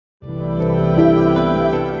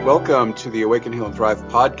Welcome to the Awaken, Heal, and Thrive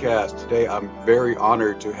podcast. Today, I'm very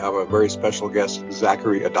honored to have a very special guest,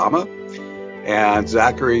 Zachary Adama. And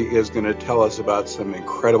Zachary is going to tell us about some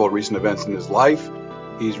incredible recent events in his life.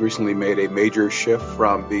 He's recently made a major shift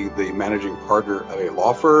from being the managing partner of a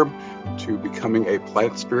law firm to becoming a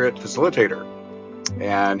plant spirit facilitator.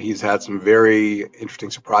 And he's had some very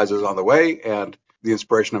interesting surprises on the way. And the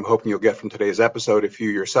inspiration I'm hoping you'll get from today's episode, if you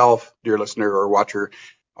yourself, dear listener or watcher,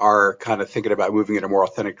 are kind of thinking about moving in a more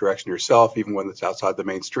authentic direction yourself, even when it's outside the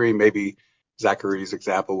mainstream, maybe Zachary's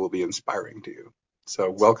example will be inspiring to you. So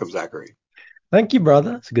welcome, Zachary. Thank you,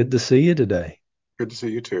 brother. It's good to see you today. Good to see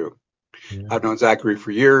you too. Yeah. I've known Zachary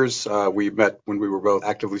for years. We met when we were both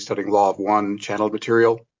actively studying Law of One channeled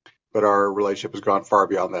material, but our relationship has gone far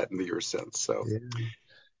beyond that in the years since.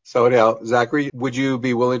 So now, Zachary, would you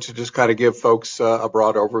be willing to just kind of give folks a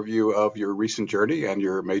broad overview of your recent journey and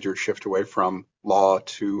your major shift away from law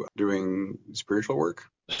to doing spiritual work?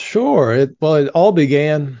 Sure. It all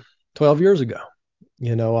began 12 years ago.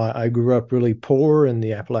 I grew up really poor in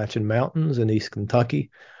the Appalachian Mountains in East Kentucky.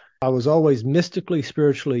 I was always mystically,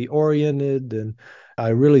 spiritually oriented, and I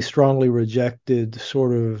really strongly rejected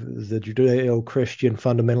sort of the Judeo-Christian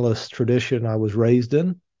fundamentalist tradition I was raised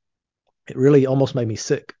in. It really almost made me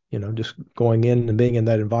sick, just going in and being in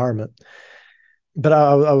that environment. But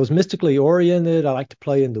I was mystically oriented. I like to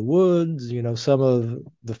play in the woods. Some of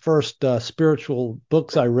the first spiritual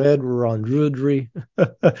books I read were on Druidry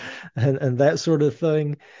and that sort of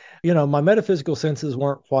thing. My metaphysical senses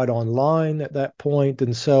weren't quite online at that point,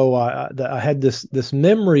 and so I had this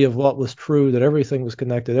memory of what was true, that everything was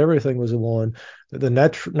connected, everything was one, that the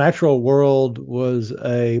natural world was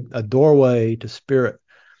a doorway to spirit.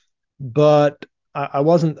 But I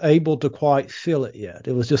wasn't able to quite feel it yet.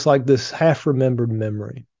 It was just like this half remembered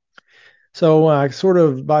memory. So I sort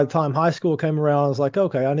of, by the time high school came around, I was like,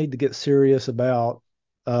 okay, I need to get serious about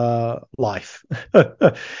life.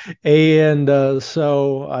 And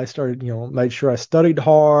so I started, made sure I studied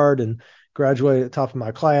hard and graduated at the top of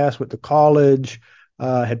my class, went to college,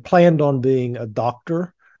 had planned on being a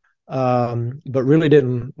doctor, but really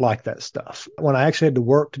didn't like that stuff. When I actually had to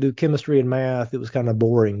work to do chemistry and math, it was kind of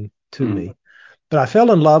boring to me. But I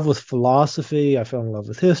fell in love with philosophy. I fell in love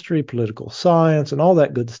with history, political science, and all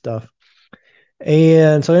that good stuff.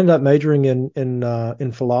 And so I ended up majoring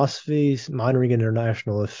in philosophy, minoring in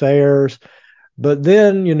international affairs. But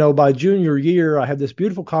then, by junior year, I had this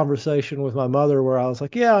beautiful conversation with my mother where I was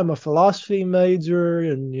like, "Yeah, I'm a philosophy major,"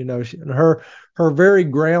 and and her very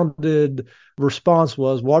grounded response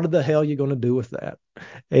was, "What the hell are you going to do with that?"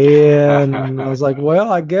 And I was like, "Well,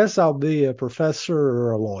 I guess I'll be a professor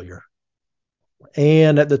or a lawyer."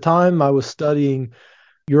 And at the time, I was studying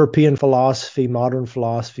European philosophy, modern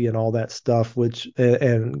philosophy, and all that stuff,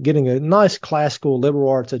 and getting a nice classical liberal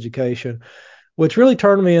arts education, which really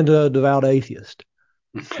turned me into a devout atheist.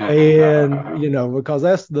 And, because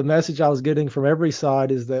that's the message I was getting from every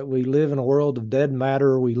side, is that we live in a world of dead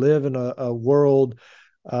matter. We live in a world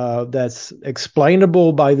that's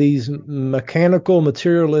explainable by these mechanical,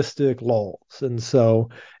 materialistic laws. And so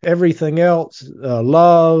everything else,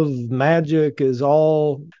 love, magic, is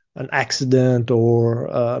all an accident or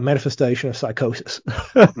a manifestation of psychosis.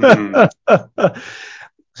 So I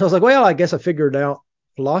was like, well, I guess I figured out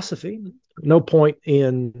philosophy. No point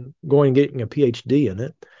in going and getting a PhD in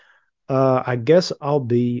it. I guess I'll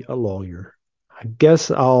be a lawyer. I guess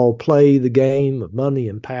I'll play the game of money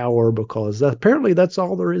and power because apparently that's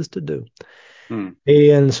all there is to do.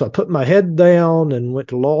 And so I put my head down and went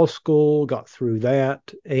to law school, got through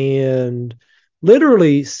that. And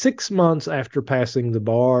literally 6 months after passing the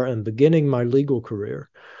bar and beginning my legal career,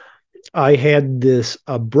 I had this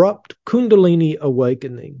abrupt Kundalini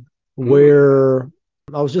awakening where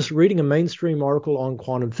I was just reading a mainstream article on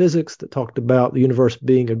quantum physics that talked about the universe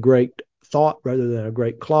being a great thought rather than a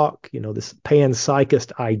great clock, this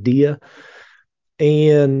panpsychist idea.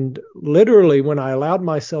 And literally, when I allowed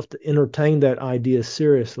myself to entertain that idea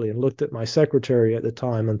seriously and looked at my secretary at the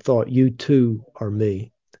time and thought, you too are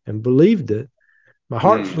me, and believed it, my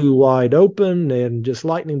heart flew wide open and just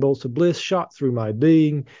lightning bolts of bliss shot through my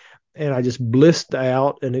being. And I just blissed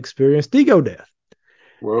out and experienced ego death.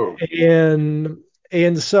 Whoa.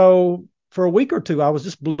 And so for a week or two, I was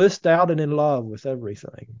just blissed out and in love with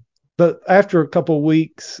everything. But after a couple of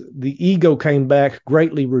weeks, the ego came back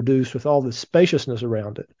greatly reduced with all the spaciousness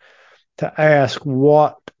around it to ask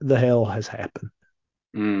what the hell has happened.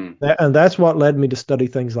 And that's what led me to study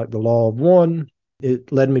things like the Law of One.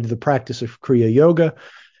 It led me to the practice of Kriya Yoga,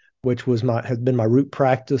 which has been my root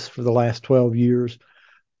practice for the last 12 years,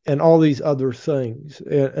 and all these other things.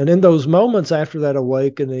 And in those moments after that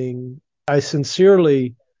awakening, I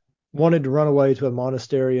sincerely wanted to run away to a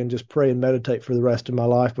monastery and just pray and meditate for the rest of my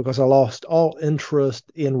life because I lost all interest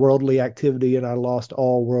in worldly activity and I lost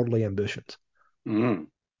all worldly ambitions. Mm.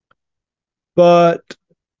 But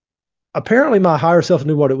apparently, my higher self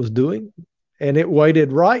knew what it was doing, and it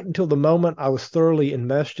waited right until the moment I was thoroughly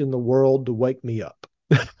enmeshed in the world to wake me up.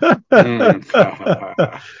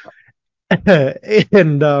 Mm.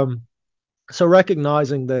 and So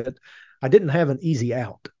recognizing that I didn't have an easy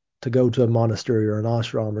out to go to a monastery or an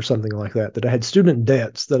ashram or something like that, that I had student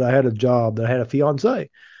debts, that I had a job, that I had a fiance.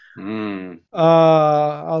 Mm.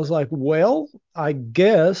 I was like, well, I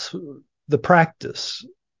guess the practice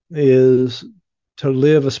is to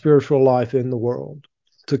live a spiritual life in the world,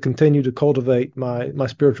 to continue to cultivate my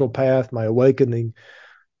spiritual path, my awakening,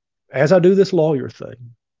 as I do this lawyer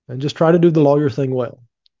thing, and just try to do the lawyer thing well.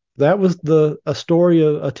 That was a story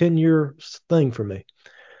of a 10-year thing for me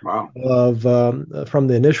Wow. of from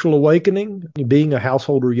the initial awakening, being a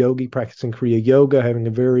householder yogi, practicing Kriya Yoga, having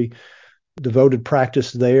a very devoted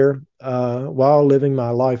practice there while living my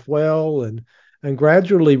life well and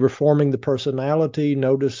gradually reforming the personality,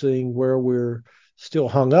 noticing where we're still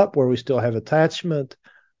hung up, where we still have attachment,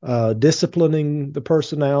 disciplining the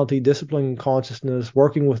personality, disciplining consciousness,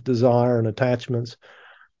 working with desire and attachments,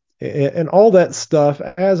 and all that stuff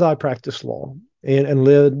as I practiced law and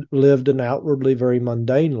lived an outwardly very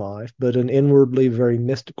mundane life, but an inwardly very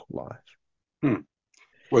mystical life. Hmm.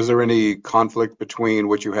 Was there any conflict between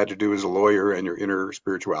what you had to do as a lawyer and your inner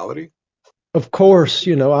spirituality? Of course,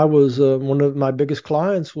 I was one of my biggest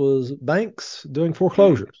clients was banks doing Hmm.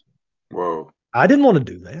 foreclosures. Whoa. I didn't want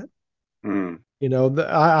to do that. Hmm.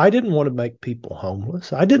 I didn't want to make people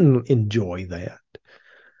homeless. I didn't enjoy that.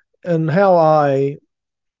 And how I,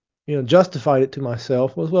 justified it to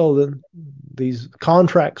myself was, well, then these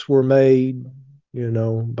contracts were made,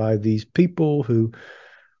 by these people who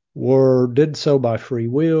did so by free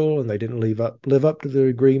will and they didn't live up to the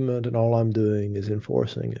agreement, and all I'm doing is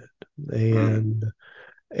enforcing it. Hmm.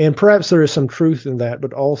 And perhaps there is some truth in that,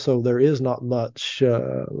 but also there is not much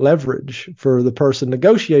leverage for the person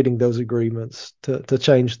negotiating those agreements to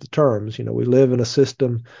change the terms. We live in a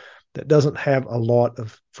system that doesn't have a lot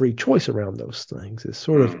of free choice around those things. It's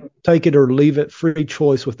sort of Hmm. take it or leave it, free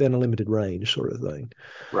choice within a limited range sort of thing.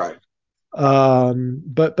 Right.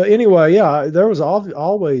 But anyway, yeah, there was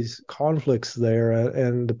always conflicts there,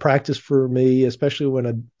 and the practice for me, especially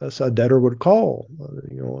when a debtor would call,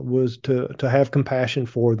 was to have compassion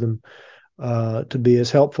for them, to be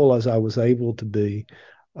as helpful as I was able to be,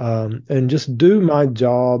 and just do my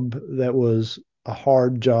job that was a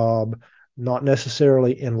hard job, not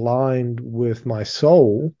necessarily in line with my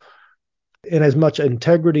soul, in as much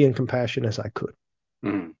integrity and compassion as I could,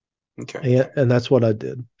 Hmm. Okay. and that's what I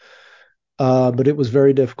did. But it was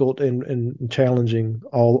very difficult and challenging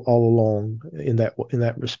all along in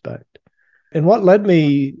that respect. And what led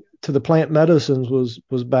me to the plant medicines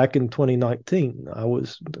was back in 2019. I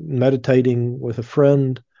was meditating with a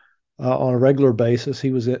friend on a regular basis. He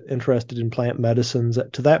was interested in plant medicines.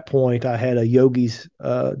 To that point, I had a yogi's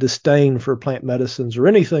disdain for plant medicines or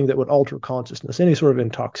anything that would alter consciousness, any sort of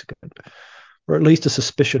intoxicant, or at least a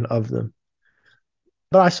suspicion of them.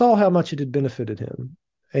 But I saw how much it had benefited him,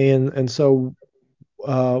 and so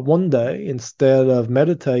one day, instead of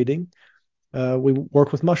meditating, we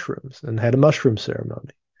worked with mushrooms and had a mushroom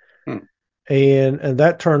ceremony. Hmm. And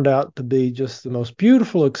that turned out to be just the most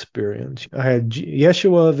beautiful experience. I had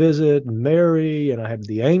Yeshua visit, Mary, and I had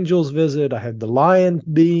the angels visit. I had the lion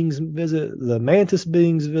beings visit, the mantis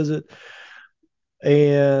beings visit,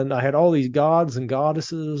 and I had all these gods and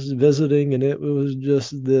goddesses visiting, and it was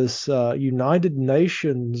just this United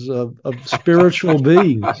Nations of spiritual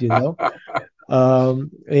beings.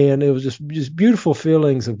 And it was just beautiful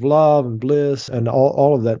feelings of love and bliss and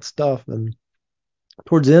all of that stuff. And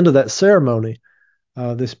towards the end of that ceremony,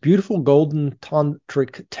 this beautiful golden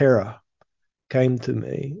tantric Tara came to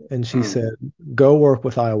me and she Hmm. said, "Go work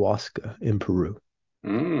with ayahuasca in Peru."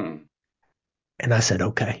 Hmm. And I said,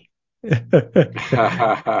 "Okay."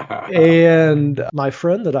 And my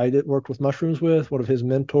friend that I did work with mushrooms with, one of his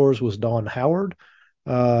mentors was Don Howard,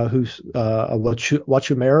 who's a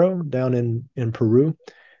Huachumero down in Peru.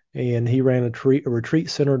 And he ran a retreat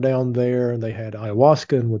center down there, and they had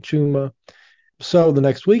ayahuasca and wachuma. So the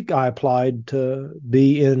next week, I applied to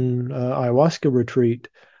be in ayahuasca retreat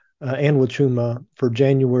and wachuma for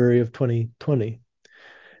January of 2020.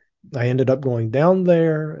 I ended up going down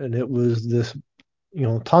there, and it was this,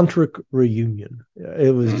 tantric reunion.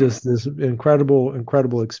 It was Hmm. just this incredible,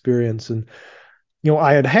 incredible experience, and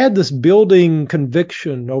I had this building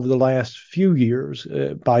conviction over the last few years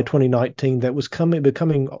by 2019 that was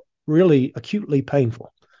becoming really acutely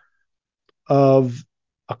painful of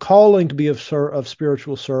a calling to be of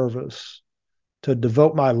spiritual service, to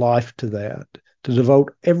devote my life to that, to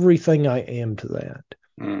devote everything I am to that,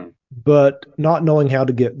 Mm. but not knowing how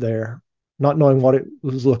to get there, not knowing what it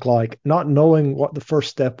was look like, not knowing what the first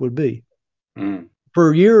step would be. Mm.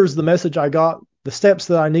 For years, the message I got, the steps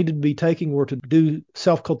that I needed to be taking were to do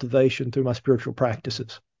self-cultivation through my spiritual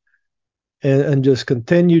practices. And just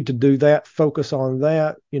continue to do that, focus on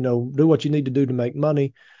that, do what you need to do to make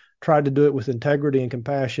money, try to do it with integrity and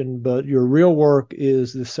compassion. But your real work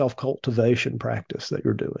is the self-cultivation practice that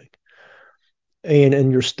you're doing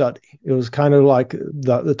and your study. It was kind of like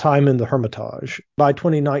the time in the Hermitage. By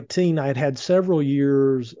 2019, I had had several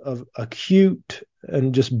years of acute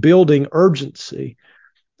and just building urgency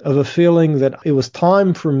of a feeling that it was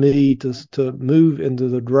time for me to move into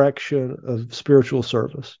the direction of spiritual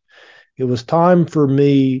service. It was time for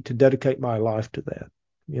me to dedicate my life to that.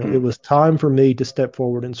 It Mm. was time for me to step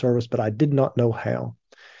forward in service, but I did not know how.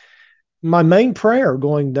 My main prayer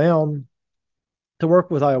going down to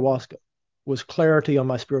work with ayahuasca was clarity on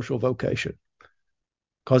my spiritual vocation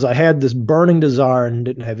because I had this burning desire and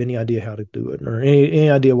didn't have any idea how to do it or any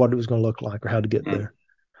idea what it was going to look like or how to get Mm. there.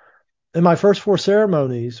 In my first four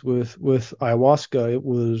ceremonies with ayahuasca, it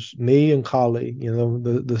was me and Kali.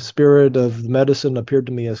 The spirit of the medicine appeared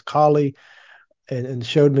to me as Kali and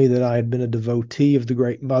showed me that I had been a devotee of the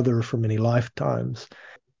Great Mother for many lifetimes.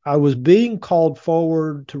 I was being called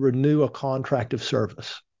forward to renew a contract of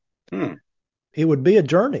service. Mm. It would be a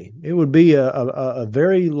journey. It would be a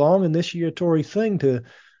very long initiatory thing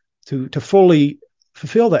to fully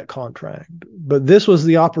fulfill that contract. But this was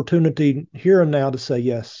the opportunity here and now to say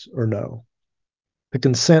yes or no, to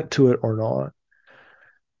consent to it or not.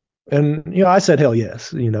 And I said hell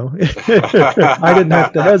yes. I didn't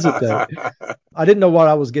have to hesitate. I didn't know what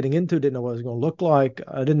I was getting into, didn't know what it was going to look like.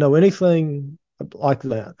 I didn't know anything like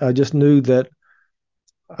that. I just knew that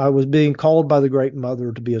I was being called by the Great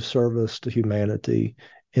Mother to be of service to humanity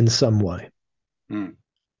in some way. Mm.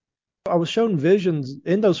 I was shown visions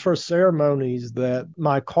in those first ceremonies that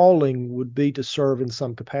my calling would be to serve in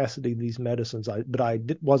some capacity these medicines, but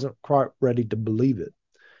wasn't quite ready to believe it.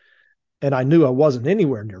 And I knew I wasn't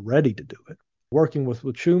anywhere near ready to do it. Working with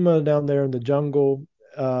Wachuma down there in the jungle,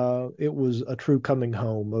 it was a true coming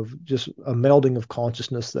home of just a melding of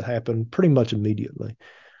consciousness that happened pretty much immediately.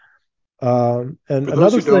 And For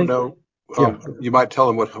those another who don't thing, know, yeah. you might tell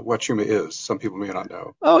them what Chuma is. Some people may not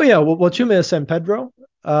know. Oh yeah, well, Wachuma is San Pedro.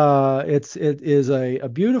 It is a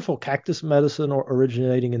beautiful cactus medicine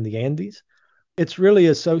originating in the Andes. It's really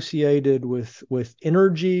associated with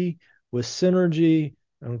energy, with synergy,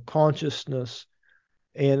 and consciousness.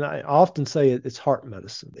 And I often say it's heart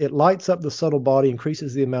medicine. It lights up the subtle body,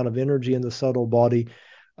 increases the amount of energy in the subtle body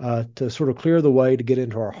to sort of clear the way to get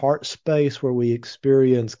into our heart space where we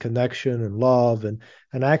experience connection and love and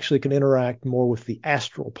actually can interact more with the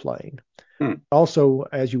astral plane. Hmm. Also,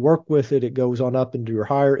 as you work with it, it goes on up into your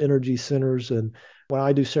higher energy centers. And when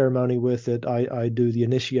I do ceremony with it, I do the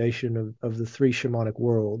initiation of the three shamanic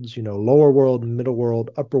worlds, lower world, middle world,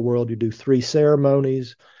 upper world. You do three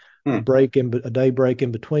ceremonies, Hmm. a day break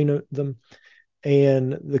in between them.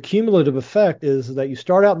 And the cumulative effect is that you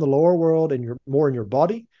start out in the lower world and you're more in your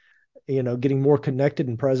body, getting more connected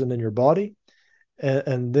and present in your body.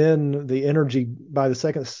 And then the energy by the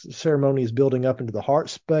second ceremony is building up into the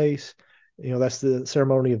heart space. That's the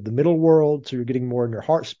ceremony of the middle world. So you're getting more in your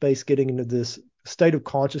heart space, getting into this state of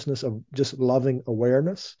consciousness of just loving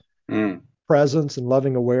awareness, Hmm. presence, and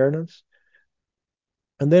loving awareness.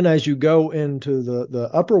 And then as you go into the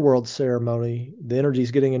upper world ceremony, the energy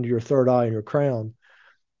is getting into your third eye and your crown.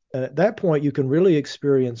 And at that point, you can really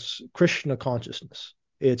experience Krishna consciousness.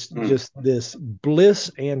 It's Hmm. just this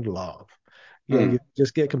bliss and love. Hmm. You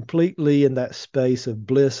just get completely in that space of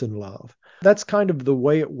bliss and love. That's kind of the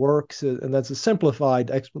way it works, and that's a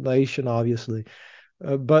simplified explanation, obviously.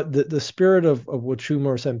 But the spirit of Wachuma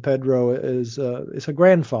or San Pedro is a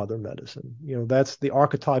grandfather medicine. That's the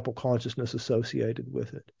archetypal consciousness associated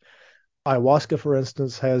with it. Ayahuasca, for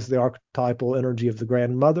instance, has the archetypal energy of the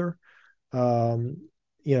grandmother. Um,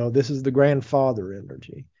 this is the grandfather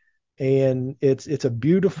energy, and it's a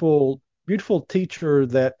beautiful teacher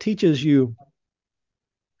that teaches you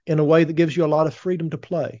in a way that gives you a lot of freedom to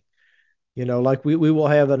play. Like we will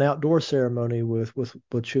have an outdoor ceremony with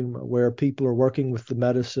Chuma where people are working with the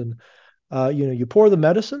medicine. You pour the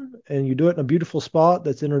medicine and you do it in a beautiful spot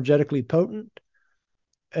that's energetically potent,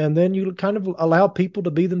 and then you kind of allow people to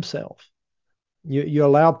be themselves. You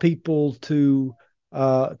allow people to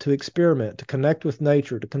experiment, to connect with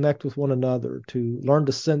nature, to connect with one another, to learn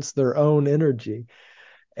to sense their own energy.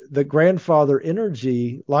 The grandfather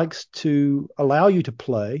energy likes to allow you to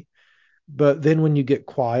play, But then when you get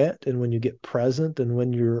quiet and when you get present and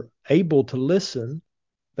when you're able to listen,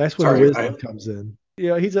 that's when the Sorry, wisdom comes in.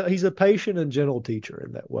 Yeah, he's a patient and gentle teacher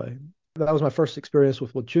in that way. That was my first experience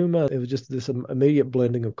with Wachuma. It was just this immediate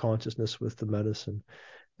blending of consciousness with the medicine.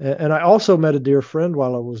 And I also met a dear friend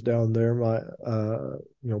while I was down there, my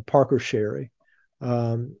Parker Sherry.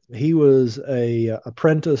 He was a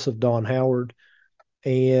apprentice of Don Howard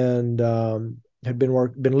and had been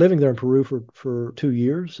living there in Peru for 2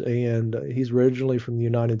 years. And he's originally from the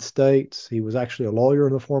United States. He was actually a lawyer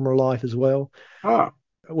in a former life as well. ah,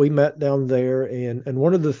 We met down there, and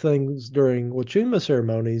one of the things during Wachuma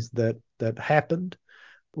ceremonies that happened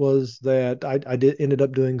was that I did ended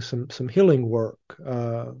up doing some healing work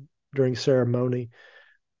during ceremony,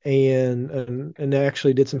 and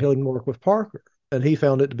actually did some healing work with Parker, and he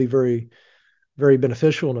found it to be very very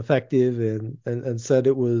beneficial and effective, and said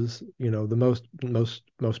it was the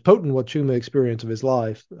most potent Wachuma experience of his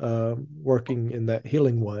life, working in that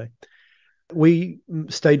healing way. We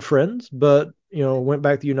stayed friends, but went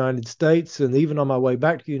back to the United States, and even on my way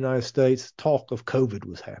back to the United States, talk of COVID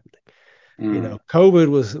was happening. mm, COVID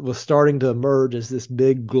was starting to emerge as this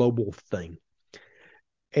big global thing.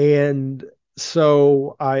 And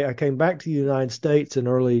so I came back to the United States in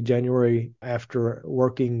early January after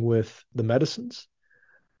working with the medicines.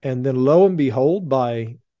 And then lo and behold,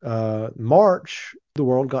 by March, the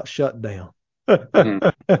world got shut down,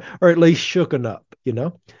 mm, or at least shooken up.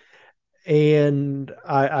 And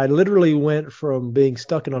I literally went from being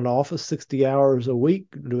stuck in an office 60 hours a week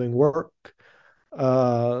doing work,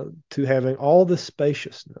 to having all this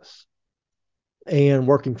spaciousness and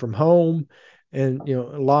working from home. And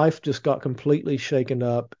life just got completely shaken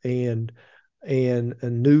up, and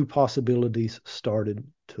new possibilities started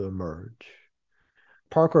to emerge.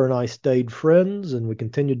 Parker and I stayed friends, and we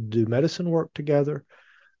continued to do medicine work together.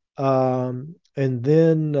 And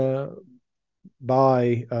then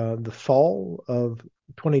by the fall of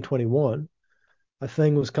 2021, a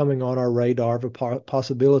thing was coming on our radar of a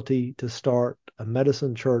possibility to start a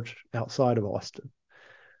medicine church outside of Austin.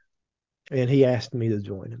 And he asked me to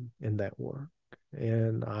join him in that work.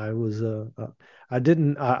 And I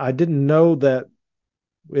didn't know that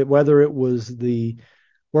whether it was the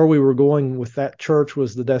where we were going with that church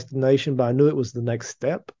was the destination, but I knew it was the next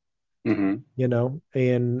step, mm-hmm,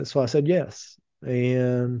 and so I said yes.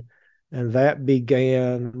 And that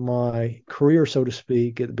began my career, so to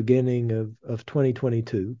speak, at the beginning of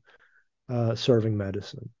 2022, serving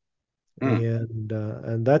medicine. mm,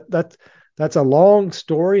 And that's a long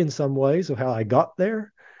story in some ways of how I got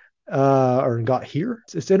there, or got here.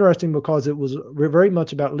 It's interesting because it was very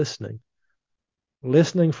much about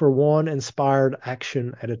listening for one inspired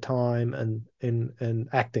action at a time, and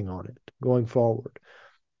acting on it going forward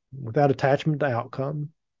without attachment to outcome,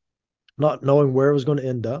 not knowing where it was going to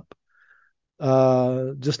end up,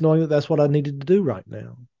 just knowing that that's what I needed to do right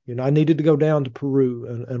now. I needed to go down to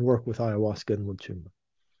Peru and work with ayahuasca and Wachuma.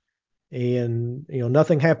 And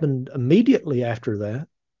nothing happened immediately after that.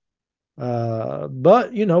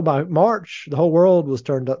 But by March, the whole world was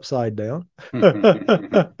turned upside down,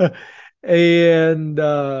 and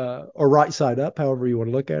or right side up, however you want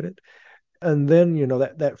to look at it. And then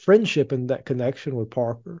that friendship and that connection with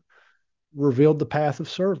Parker revealed the path of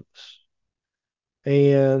service.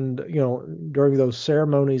 And during those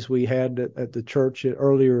ceremonies we had at the church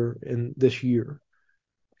earlier in this year,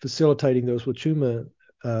 facilitating those Wachuma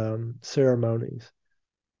ceremonies,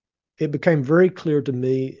 it became very clear to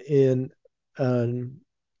me in um,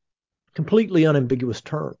 completely unambiguous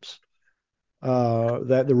terms,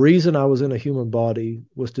 that the reason I was in a human body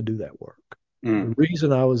was to do that work. The mm,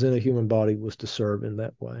 reason I was in a human body was to serve in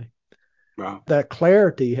that way. wow, That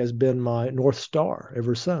clarity has been my North Star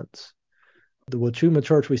ever since. The Wachuma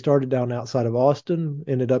church we started down outside of Austin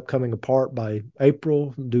ended up coming apart by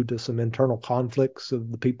April due to some internal conflicts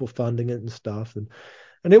of the people funding it and stuff. And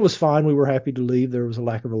it was fine. We were happy to leave. There was a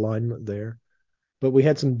lack of alignment there. But we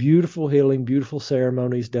had some beautiful healing, beautiful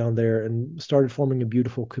ceremonies down there, and started forming a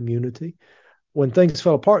beautiful community. When things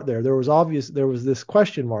fell apart there was this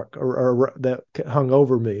question mark, or that hung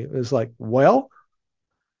over me. It was like, well,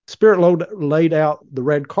 Spirit laid out the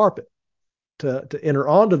red carpet to enter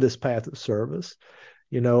onto this path of service.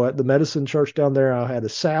 At the medicine church down there, I had a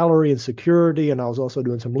salary and security, and I was also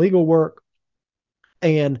doing some legal work.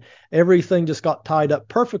 And everything just got tied up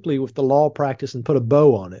perfectly with the law practice and put a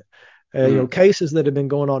bow on it. mm, Cases that had been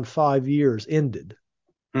going on 5 years ended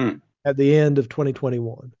mm, at the end of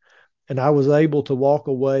 2021. And I was able to walk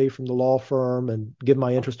away from the law firm and give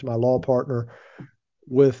my interest to my law partner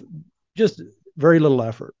with just very little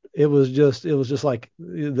effort. it was just like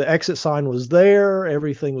the exit sign was there.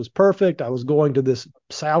 Everything was perfect. I was going to this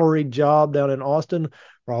salaried job down in Austin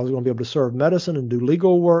where I was going to be able to serve medicine and do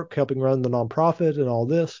legal work, helping run the nonprofit and all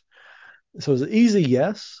this. So it was an easy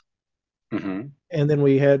yes. Mm-hmm. And then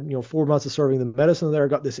we had, 4 months of serving the medicine there. I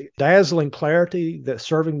got this dazzling clarity that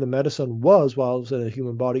serving the medicine was, while I was in a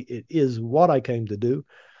human body, it is what I came to do.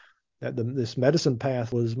 That this medicine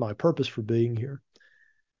path was my purpose for being here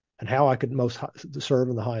and how I could most serve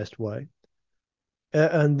in the highest way.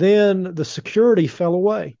 And then the security fell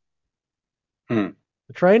away. Hmm.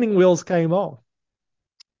 The training wheels came off.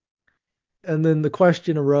 And then the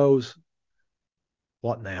question arose,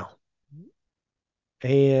 what now?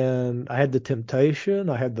 And I had the temptation,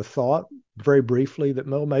 I had the thought very briefly that,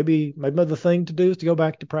 well, maybe the thing to do is to go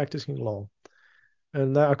back to practicing law.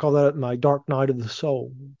 And I call that my dark night of the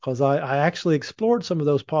soul, because I actually explored some of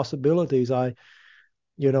those possibilities. I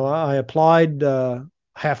applied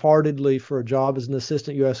half-heartedly for a job as an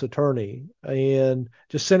assistant U.S. attorney and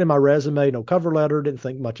just sent in my resume, no cover letter, didn't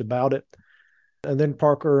think much about it. And then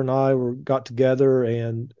Parker and I got together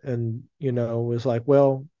and was like,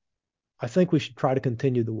 well, I think we should try to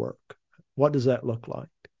continue the work. What does that look like?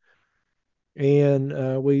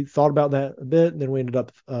 And we thought about that a bit, and then we ended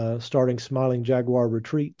up starting Smiling Jaguar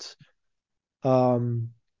Retreats, um,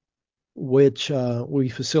 which we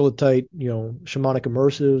facilitate, shamanic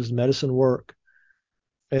immersives, medicine work.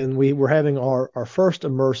 And we were having our first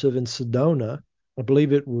immersive in Sedona. I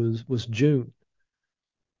believe it was June.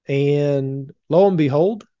 And lo and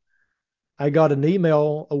behold, I got an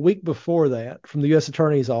email a week before that from the U.S.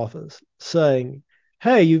 Attorney's Office saying,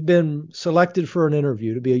 hey, you've been selected for an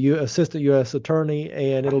interview to be assistant U.S. attorney,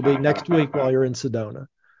 and it'll be next week while you're in Sedona.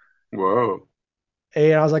 Whoa.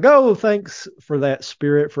 And I was like, oh, thanks for that,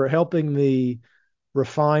 Spirit, for helping me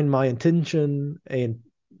refine my intention and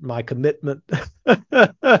my commitment.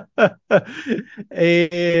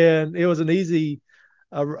 And it was an easy.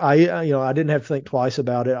 I didn't have to think twice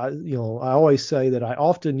about it. I always say that I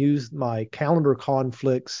often use my calendar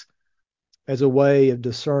conflicts as a way of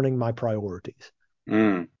discerning my priorities.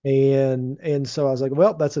 Mm. And so I was like,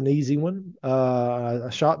 well, that's an easy one. I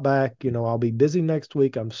shot back, I'll be busy next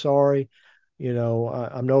week. I'm sorry.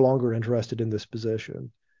 I'm no longer interested in this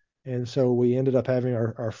position. And so we ended up having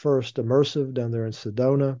our first immersive down there in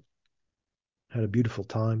Sedona. Had a beautiful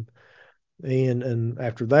time. And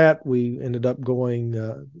after that, we ended up going,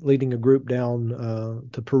 leading a group down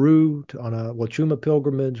to Peru on a Huachuma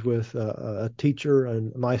pilgrimage with a teacher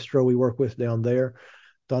and maestro we work with down there,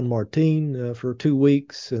 Don Martin, for 2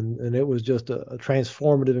 weeks. And it was just a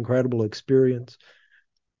transformative, incredible experience.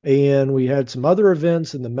 And we had some other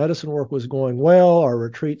events, and the medicine work was going well. Our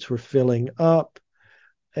retreats were filling up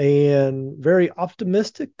and very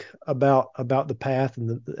optimistic about the path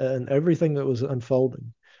and everything that was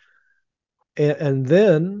unfolding. And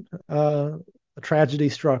then a tragedy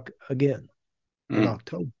struck again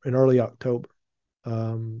Mm. in early October.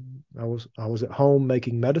 I was at home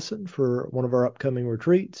making medicine for one of our upcoming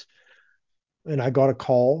retreats, and I got a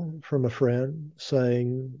call from a friend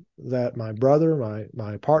saying that my brother,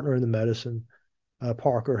 my partner in the medicine,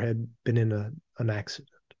 Parker, had been in an accident,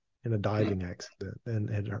 in a Mm. diving accident, and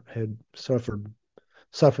had suffered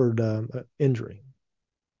injury.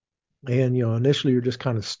 And initially you're just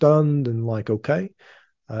kind of stunned and like, okay,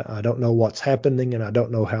 I don't know what's happening and I don't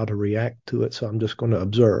know how to react to it, so I'm just going to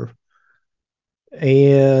observe.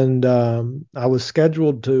 And I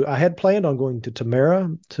had planned on going to Tamara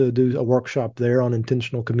to do a workshop there on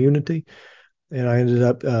intentional community. And I ended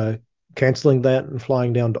up canceling that and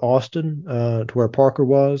flying down to Austin to where Parker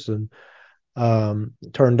was. And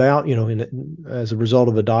turned out, as a result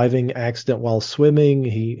of a diving accident while swimming,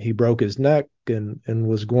 he broke his neck and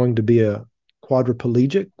was going to be a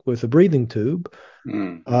quadriplegic with a breathing tube.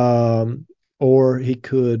 Mm. Um, or he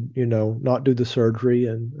could, not do the surgery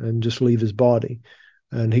and just leave his body.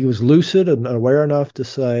 And he was lucid and aware enough to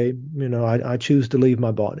say, I choose to leave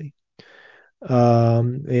my body.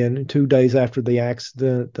 And 2 days after the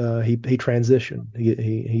accident, he transitioned.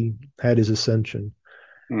 He had his ascension,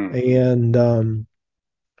 Mm. and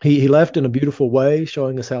he left in a beautiful way,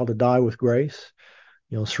 showing us how to die with grace.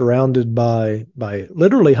 Surrounded by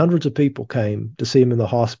literally hundreds of people came to see him in the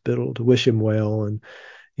hospital to wish him well, and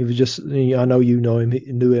he was just, I know knew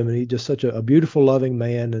him, and he's just such a beautiful, loving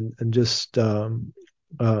man, and just a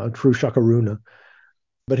true shakaruna.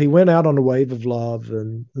 But he went out on a wave of love,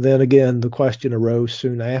 and then again the question arose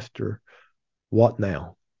soon after, what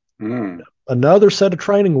now? Mm. Another set of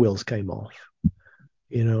training wheels came off.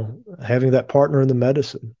 Having that partner in the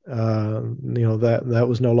medicine, that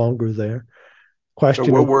was no longer there. So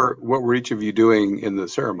question of, what were each of you doing in the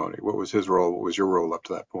ceremony? What was his role? What was your role up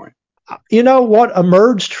to that point? what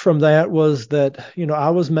emerged from that was that, I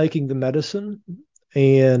was making the medicine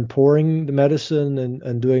and pouring the medicine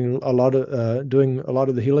and doing a lot of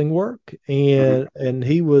the healing work, Hmm. and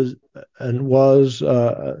he was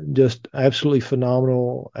just absolutely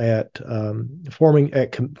phenomenal at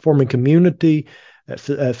forming community, at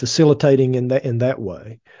facilitating in that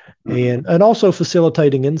way, Hmm. and also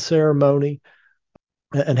facilitating in ceremony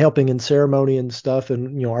and helping in ceremony and stuff.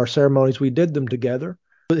 And our ceremonies, we did them together.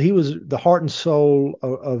 But he was the heart and soul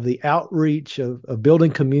of the outreach, of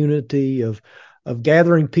building community, of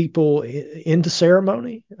gathering people into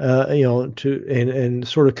ceremony, to and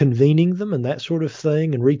sort of convening them and that sort of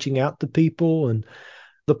thing, and reaching out to people. And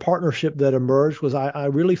the partnership that emerged was, I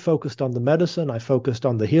really focused on the medicine, I focused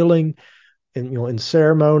on the healing, and in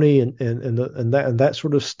ceremony, and that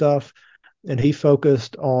sort of stuff. And he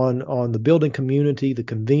focused on the building community, the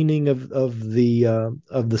convening of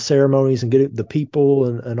the ceremonies, and getting the people,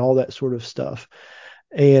 and all that sort of stuff.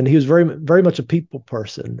 And he was very very much a people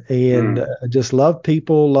person, and Mm. just loved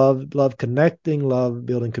people, loved connecting, loved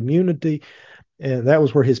building community. And that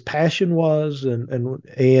was where his passion was, and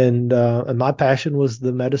my passion was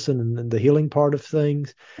the medicine and the healing part of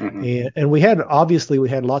things. Hmm. And we had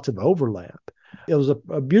lots of overlap. It was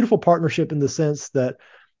a beautiful partnership in the sense that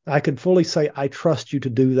I could fully say, I trust you to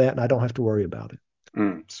do that, and I don't have to worry about it.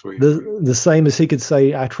 Mm. Sweet. The same as he could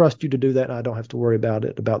say, I trust you to do that, and I don't have to worry about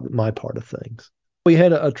it, about my part of things. We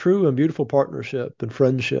had a true and beautiful partnership and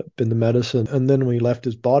friendship in the medicine. And then when he left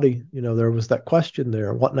his body, there was that question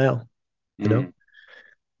there, what now? You know, Mm.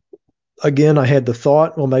 again, I had the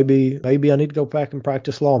thought, well, maybe I need to go back and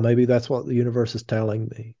practice law. Maybe that's what the universe is telling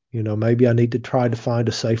me. Maybe I need to try to find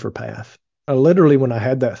a safer path. Literally, when I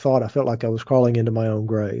had that thought, I felt like I was crawling into my own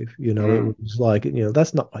grave. It Mm. was like,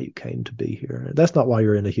 that's not why you came to be here. That's not why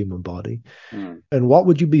you're in a human body. Mm. And what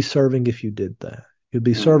would you be serving if you did that? You'd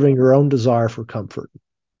be Mm. serving your own desire for comfort,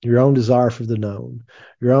 your own desire for the known,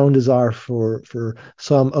 your own desire for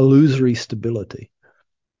some illusory stability.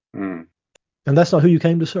 Mm. And that's not who you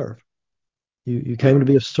came to serve. You came to Mm.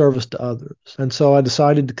 be of service to others. And so I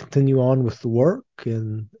decided to continue on with the work,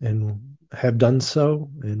 and have done so.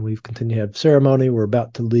 And we've continued to have ceremony. We're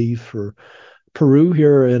about to leave for Peru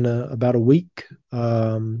here in about a week.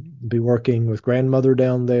 Be working with grandmother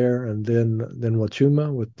down there, and then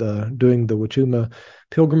Wachuma, with doing the Wachuma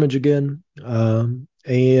pilgrimage again,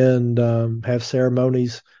 and have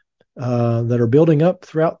ceremonies that are building up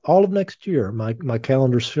throughout all of next year. My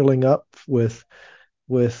calendar's filling up with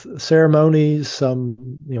ceremonies,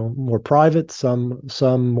 some more private, some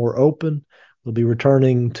more open. We'll be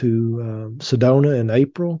returning to Sedona in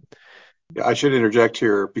April. Yeah, I should interject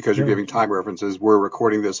here because you're Yeah, giving time references. We're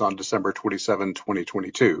recording this on December 27,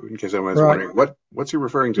 2022, in case anyone's right. wondering what's he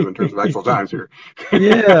referring to in terms of actual times here.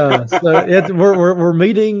 Yeah, so we're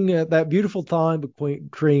meeting at that beautiful time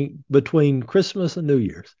between Christmas and New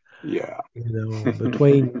Year's. Yeah.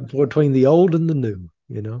 Between the old and the new.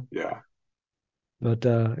 Yeah. But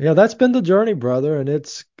yeah, that's been the journey, brother, and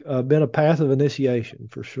it's been a path of initiation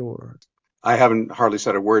for sure. I haven't hardly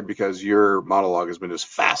said a word because your monologue has been just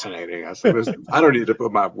fascinating. I was like, I don't need to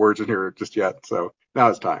put my words in here just yet. So now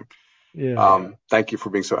it's time. Yeah, Thank you for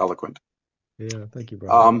being so eloquent. yeah. Thank you,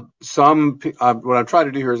 brother. What I'm trying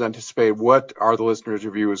to do here is anticipate what are the listeners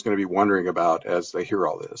or viewers going to be wondering about as they hear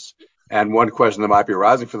all this. And one question that might be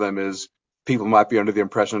arising for them is people might be under the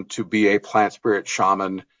impression to be a plant spirit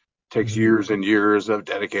shaman takes Mhm. years and years of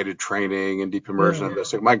dedicated training and deep immersion. Yeah, And they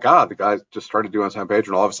say, my God, the guy just started doing San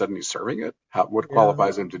Pedro and all of a sudden he's serving it. What yeah,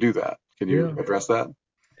 qualifies him to do that? Can you yeah. address that?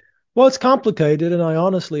 Well, it's complicated, and I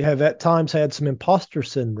honestly have at times had some imposter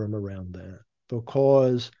syndrome around that,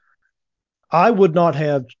 because I would not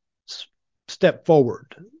have stepped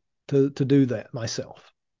forward to do that myself.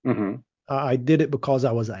 Hmm. I did it because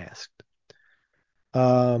I was asked.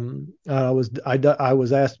 I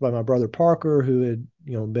was asked by my brother Parker, who had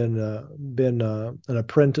been an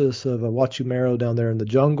apprentice of a Wachumero down there in the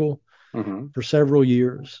jungle Hmm. for several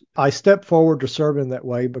years. I stepped forward to serve in that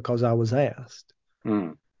way because I was asked.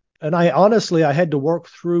 Mm. And I had to work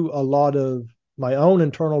through a lot of my own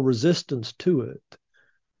internal resistance to it.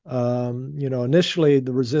 Initially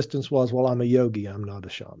the resistance was, well, I'm a yogi, I'm not a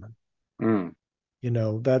shaman. Mm. And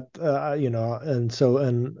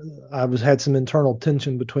I was had some internal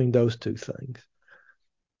tension between those two things.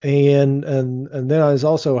 And then I was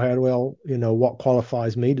also had, well, what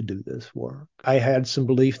qualifies me to do this work? I had some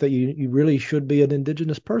belief that you really should be an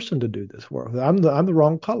indigenous person to do this work. I'm the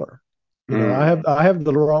wrong color. I Mm. have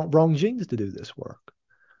the wrong genes to do this work.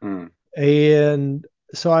 Mm. And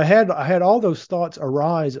so I had all those thoughts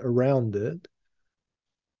arise around it.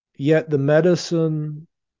 yet the medicine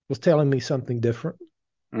was telling me something different.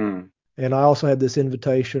 Mm. And I also had this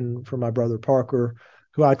invitation from my brother Parker,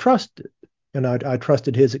 who I trusted, and I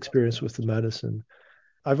trusted his experience with the medicine.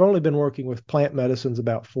 I've only been working with plant medicines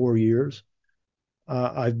about 4 years.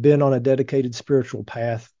 I've been on a dedicated spiritual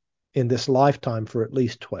path in this lifetime for at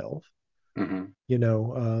least 12. Mm-hmm.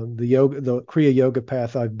 The Kriya Yoga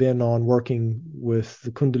path I've been on, working with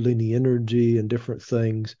the Kundalini energy and different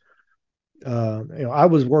things. I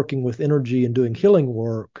was working with energy and doing healing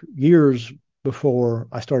work years before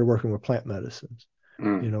I started working with plant medicines.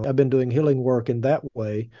 Mm. I've been doing healing work in that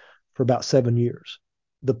way for about 7 years.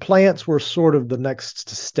 The plants were sort of the next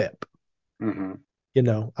step. Mm-hmm.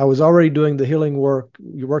 I was already doing the healing work,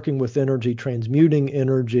 working with energy, transmuting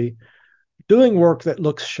energy, doing work that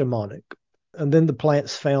looks shamanic. And then the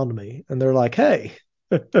plants found me and they're like, hey,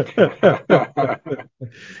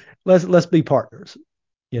 let's be partners,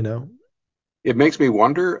 you know. It makes me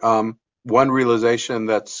wonder. One realization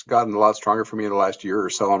that's gotten a lot stronger for me in the last year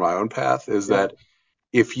or so on my own path is Yeah. that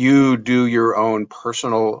if you do your own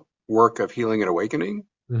personal work of healing and awakening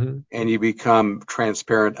Mm-hmm. and you become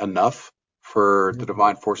transparent enough for Yeah. the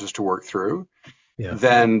divine forces to work through, Yeah.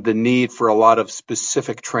 then the need for a lot of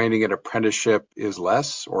specific training and apprenticeship is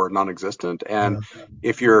less or non-existent. And Yeah.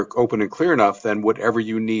 if you're open and clear enough, then whatever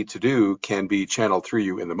you need to do can be channeled through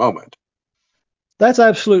you in the moment. That's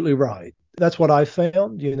absolutely right. That's what I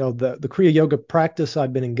found. The Kriya Yoga practice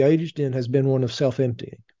I've been engaged in has been one of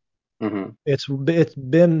self-emptying. Mm-hmm. It's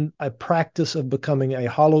been a practice of becoming a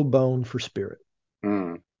hollow bone for spirit.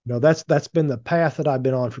 Mm. That's been the path that I've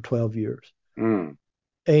been on for 12 years. Mm.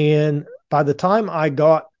 And by the time I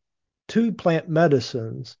got to plant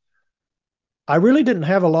medicines, I really didn't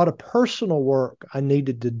have a lot of personal work I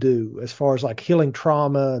needed to do as far as like healing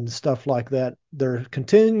trauma and stuff like that. There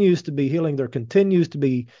continues to be healing, there continues to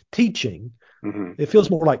be teaching. Mm-hmm. It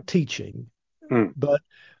feels more like teaching, Mm. but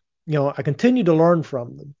I continue to learn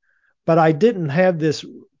from them. But I didn't have this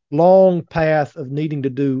long path of needing to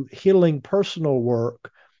do healing personal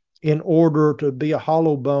work in order to be a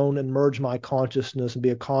hollow bone and merge my consciousness and be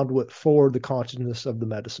a conduit for the consciousness of the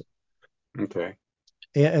medicine. Okay.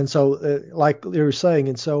 And so, like you were saying,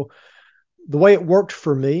 and so the way it worked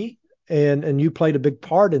for me, and you played a big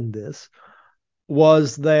part in this,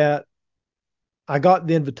 was that I got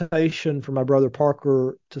the invitation from my brother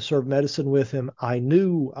Parker to serve medicine with him. I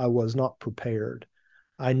knew I was not prepared.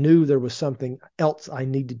 I knew there was something else I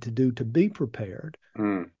needed to do to be prepared.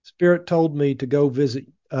 Mm. Spirit told me to go visit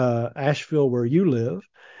Asheville, where you live.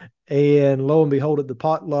 And lo and behold, at the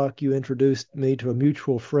potluck, you introduced me to a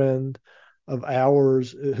mutual friend of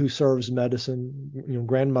ours who serves medicine,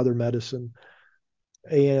 grandmother medicine.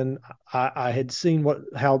 And I had seen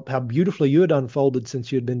how beautifully you had unfolded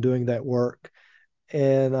since you had been doing that work.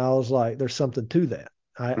 And I was like, there's something to that.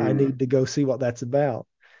 I Mm. need to go see what that's about.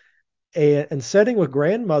 And setting with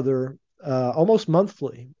grandmother almost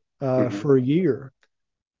monthly Mm-hmm. for a year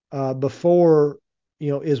before,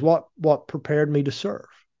 is what prepared me to serve.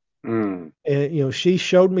 Mm. And she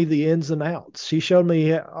showed me the ins and outs. She showed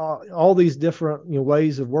me all these different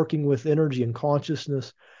ways of working with energy and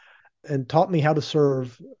consciousness, and taught me how to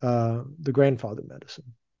serve the grandfather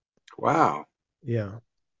medicine. Wow. Yeah,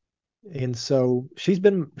 and so she's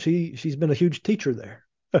been a huge teacher there.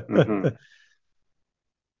 Mm-hmm.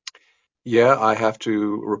 Yeah, I have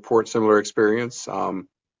to report similar experience.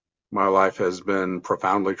 My life has been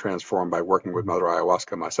profoundly transformed by working with Mother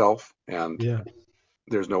Ayahuasca myself, and Yeah,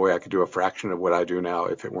 there's no way I could do a fraction of what I do now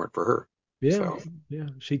if it weren't for her. yeah, So, yeah.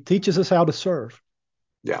 She teaches us how to serve.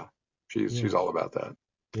 yeah, she's Yeah, she's all about that.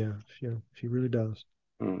 yeah, she really does.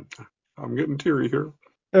 Mm. I'm getting teary here.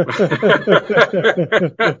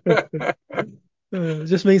 It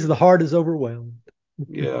just means the heart is overwhelmed.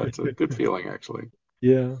 Yeah, it's a good feeling actually.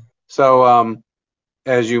 Yeah, So,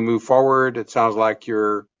 as you move forward, it sounds like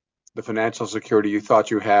the financial security you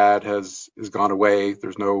thought you had has gone away.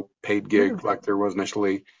 There's no paid yeah, gig like there was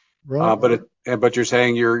initially. right. But you're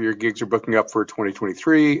saying your gigs are booking up for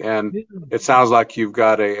 2023, and Yeah. it sounds like you've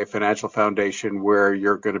got a financial foundation where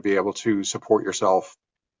you're going to be able to support yourself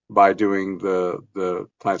by doing the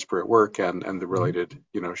plant spirit work and the Mhm. related,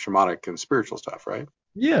 shamanic and spiritual stuff, right?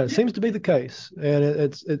 Yeah, it seems to be the case, and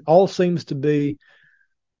it all seems to be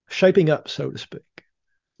shaping up, so to speak.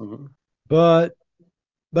 Hmm. But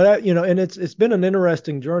and it's been an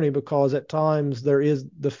interesting journey because at times there is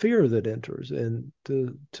the fear that enters and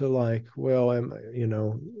to like, well,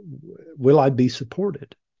 will I be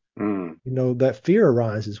supported? Mm. That fear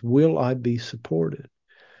arises. Will I be supported?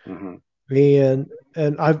 Hmm. And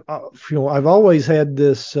I've always had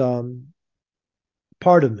this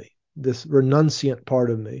part of me, this renunciant part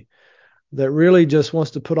of me, that really just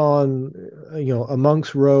wants to put on, a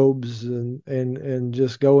monk's robes and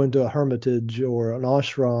just go into a hermitage or an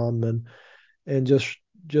ashram and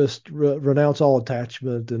just renounce all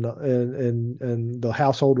attachment and the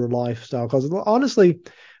householder lifestyle. Because honestly,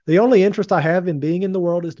 the only interest I have in being in the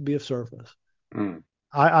world is to be of service. Mm.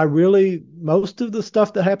 I really, most of the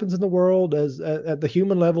stuff that happens in the world at the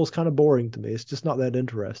human level is kind of boring to me. It's just not that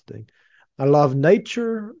interesting. I love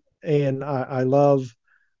nature, and I love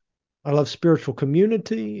spiritual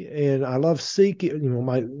community, and I love seeking,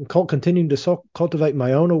 my continuing to cultivate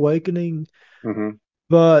my own awakening. Hmm.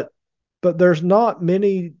 But there's not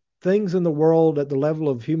many things in the world at the level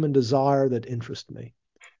of human desire that interest me.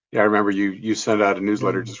 Yeah, I remember you sent out a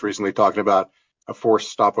newsletter Yeah. just recently talking about a forced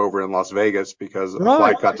stopover in Las Vegas because a Right.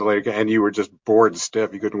 flight got delayed and you were just bored and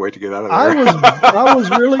stiff. You couldn't wait to get out of I there. was I was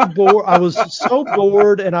really bored. I was so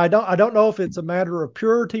bored, and I don't know if it's a matter of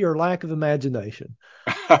purity or lack of imagination.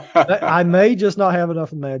 I may just not have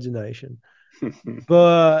enough imagination.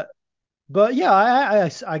 But yeah,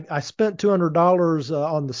 I spent $200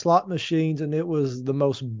 on the slot machines, and it was the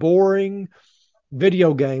most boring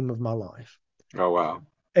video game of my life. Oh wow.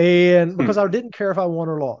 And Hmm. because I didn't care if I won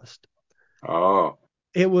or lost, Oh.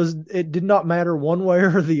 it did not matter one way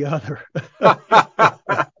or the other.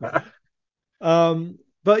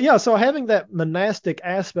 But yeah, so having that monastic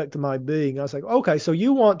aspect to my being, I was like, okay, so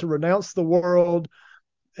you want to renounce the world,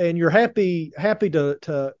 and you're happy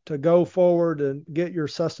to go forward and get your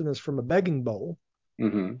sustenance from a begging bowl.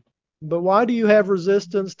 Hmm. But why do you have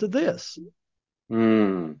resistance to this?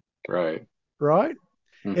 Mm. Right. Right?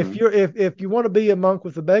 If Hmm. you're if you want to be a monk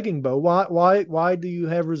with a begging bowl, why do you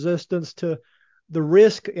have resistance to the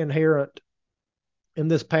risk inherent in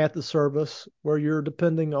this path of service where you're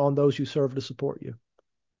depending on those you serve to support you?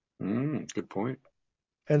 Mm. Good point.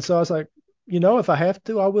 And so I was like, if I have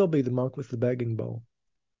to, I will be the monk with the begging bowl.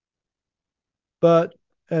 But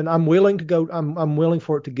and I'm willing to go. I'm willing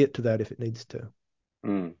for it to get to that if it needs to,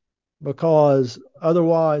 Mm. because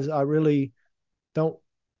otherwise I really don't.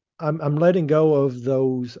 I'm letting go of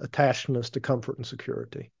those attachments to comfort and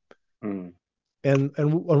security, Mm. and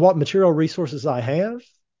what material resources I have,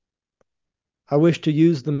 I wish to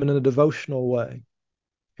use them in a devotional way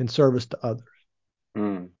in service to others.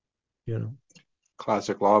 Mm. You know.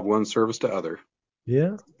 Classic law of one service to other.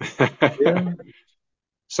 Yeah. Yeah.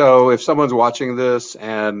 So if someone's watching this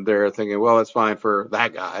and they're thinking, well, it's fine for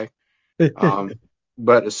that guy, um,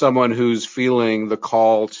 but as someone who's feeling the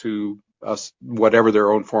call to us, whatever their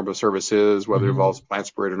own form of service is, whether it Mhm. involves plant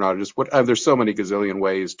spirit or not, just what there's so many gazillion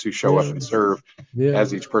ways to show up Yeah. and serve Yeah.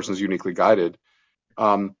 as each person's uniquely guided.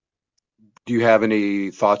 Um, do you have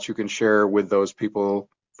any thoughts you can share with those people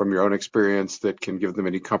from your own experience that can give them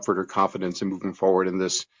any comfort or confidence in moving forward in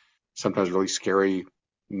this sometimes really scary,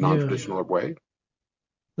 Yeah. non-traditional way?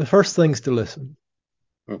 The first thing's to listen,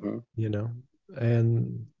 Hmm. you know,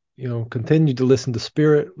 and continue to listen to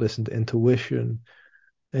spirit, listen to intuition,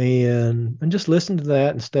 and just listen to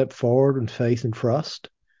that and step forward in faith and trust,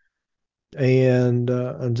 and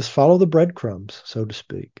just follow the breadcrumbs, so to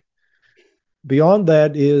speak. Beyond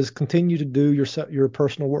that is continue to do your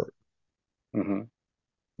personal work. Hmm.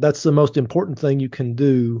 That's the most important thing you can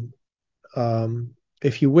do.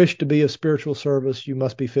 If you wish to be of spiritual service, you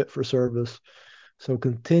must be fit for service. So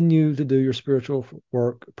continue to do your spiritual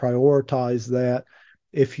work, prioritize that.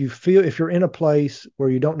 If you're in a place where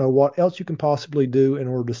you don't know what else you can possibly do in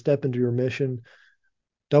order to step into your mission,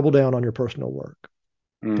 double down on your personal work.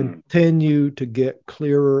 Mm. Continue to get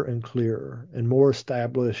clearer and clearer and more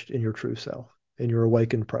established in your true self, in your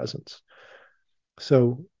awakened presence.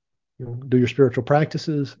 So, do your spiritual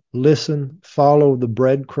practices, listen, follow the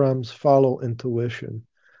breadcrumbs, follow intuition.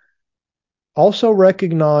 Also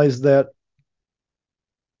recognize that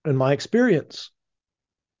in my experience,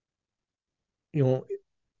 you know,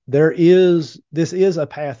 this is a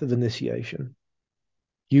path of initiation.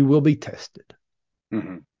 You will be tested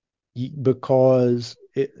Hmm. because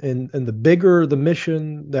and the bigger the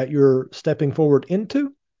mission that you're stepping forward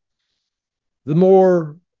into, the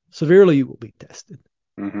more severely you will be tested.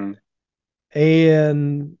 Hmm.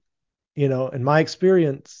 And in my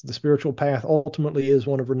experience, the spiritual path ultimately is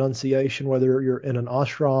one of renunciation, whether you're in an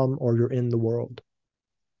ashram or you're in the world.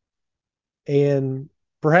 And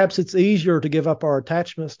perhaps it's easier to give up our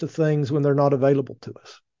attachments to things when they're not available to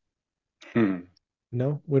us. Hmm.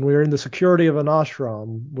 When we're in the security of an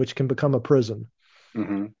ashram, which can become a prison,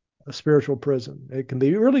 Hmm. a spiritual prison, it can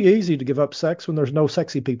be really easy to give up sex when there's no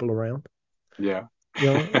sexy people around, Yeah.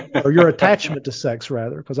 or your attachment to sex,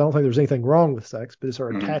 rather, because I don't think there's anything wrong with sex, but it's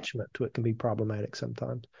our Hmm. attachment to it can be problematic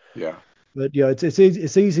sometimes. Yeah. But yeah, it's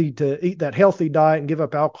easy to eat that healthy diet and give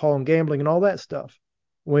up alcohol and gambling and all that stuff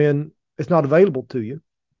when It's not available to you.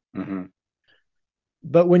 Mm-hmm.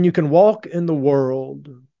 But when you can walk in the world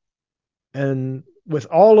and with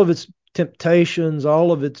all of its temptations,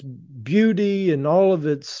 all of its beauty and all of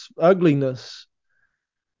its ugliness,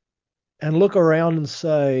 and look around and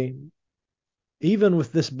say, even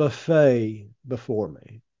with this buffet before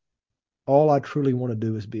me, all I truly want to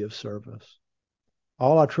do is be of service.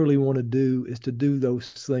 All I truly want to do is to do those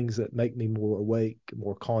things that make me more awake,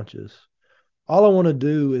 more conscious. All I want to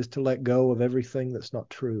do is to let go of everything that's not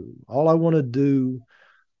true. All I want to do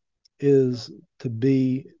is to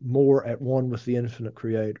be more at one with the infinite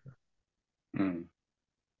creator. Mm.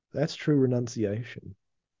 That's true renunciation.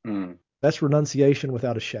 Mm. That's renunciation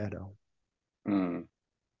without a shadow. Mm.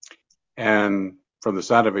 And from the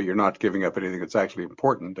sound of it, you're not giving up anything that's actually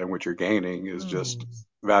important, and what you're gaining is just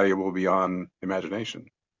valuable beyond imagination.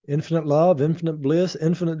 Infinite love, infinite bliss,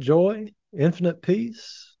 infinite joy, infinite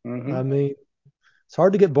peace. Mm-hmm. I mean, it's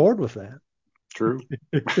hard to get bored with that. True.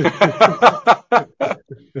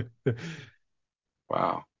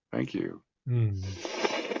 Wow. Thank you.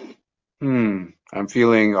 I'm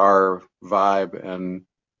feeling our vibe and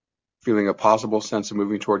feeling a possible sense of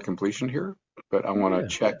moving toward completion here, but I want to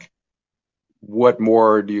check what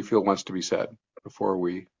more do you feel wants to be said before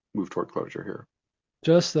we move toward closure here?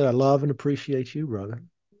 Just that I love and appreciate you, brother.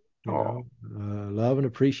 Oh, Love and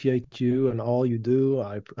appreciate you and all you do.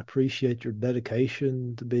 I appreciate your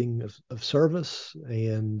dedication to being of service,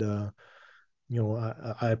 and I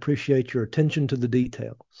appreciate your attention to the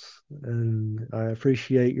details, and I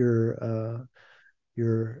appreciate your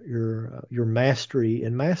mastery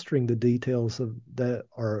in mastering the details of that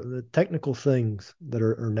are the technical things that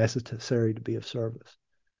are necessary to be of service.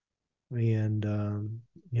 And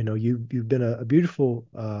you've been a beautiful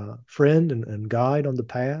friend and guide on the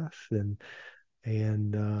path, and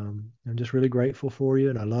I'm just really grateful for you,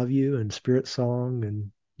 and I love you, and Spirit Song,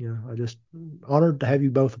 and I just honored to have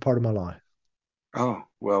you both a part of my life. oh,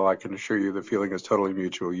 well, I can assure you the feeling is totally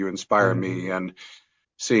mutual. You inspire me, and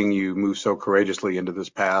seeing you move so courageously into this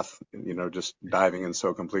path, just diving in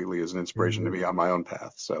so completely is an inspiration to me on my own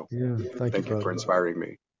path. So Thank you, thank you for brother. inspiring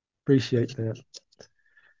me. Appreciate that.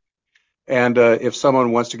 And if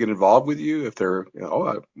someone wants to get involved with you, if they're,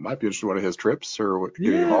 I might be interested in one of his trips or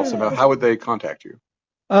getting involved somehow, how would they contact you?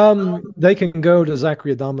 They can go to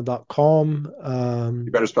zacharyadama.com.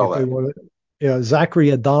 You better spell If they that. want to, Zachary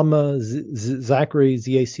Adama, Zachary,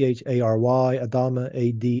 Zachary, Adama,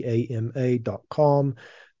 Adama.com.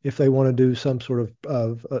 If they want to do some sort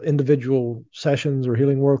of individual sessions or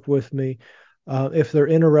healing work with me. If they're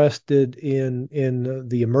interested in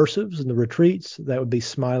the immersives and the retreats, that would be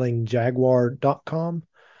smilingjaguar.com.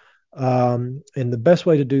 And the best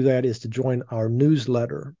way to do that is to join our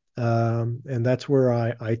newsletter. And that's where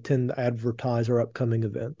I tend to advertise our upcoming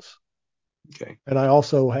events. Okay. And I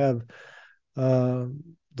also have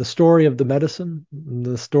the story of the medicine,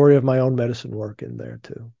 the story of my own medicine work in there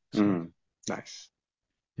too. So, nice.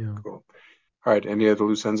 yeah. Cool. All right. Any other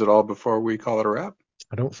loose ends at all before we call it a wrap?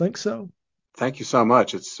 I don't think so. Thank you so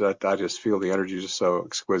much. I just feel the energy just so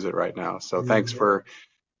exquisite right now. So thanks for.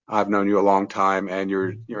 I've known you a long time, and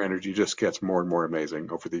your energy just gets more and more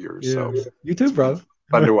amazing over the years. Yeah. So You too, it's brother.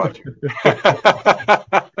 fun to watch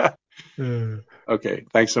you. Okay.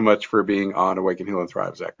 Thanks so much for being on Awaken, Heal, and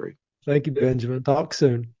Thrive, Zachary. Thank you, Benjamin. Talk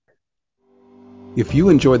soon. If you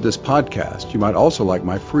enjoyed this podcast, you might also like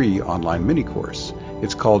my free online mini course.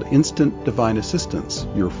 It's called Instant Divine Assistance,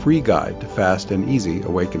 your free guide to fast and easy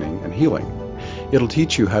awakening and healing. It'll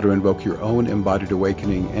teach you how to invoke your own embodied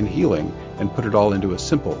awakening and healing and put it all into a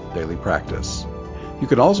simple daily practice. You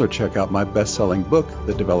can also check out my best-selling book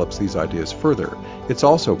that develops these ideas further. It's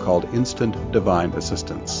also called Instant Divine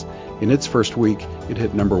Assistance. In its first week, it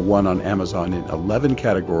hit #1 on Amazon in 11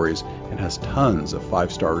 categories and has tons of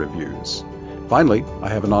 5-star reviews. Finally, I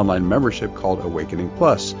have an online membership called Awakening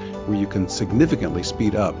Plus, where you can significantly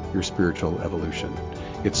speed up your spiritual evolution.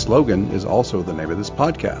 Its slogan is also the name of this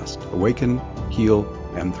podcast, Awaken, Heal,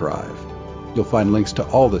 and Thrive. You'll find links to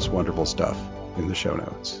all this wonderful stuff in the show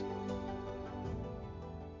notes.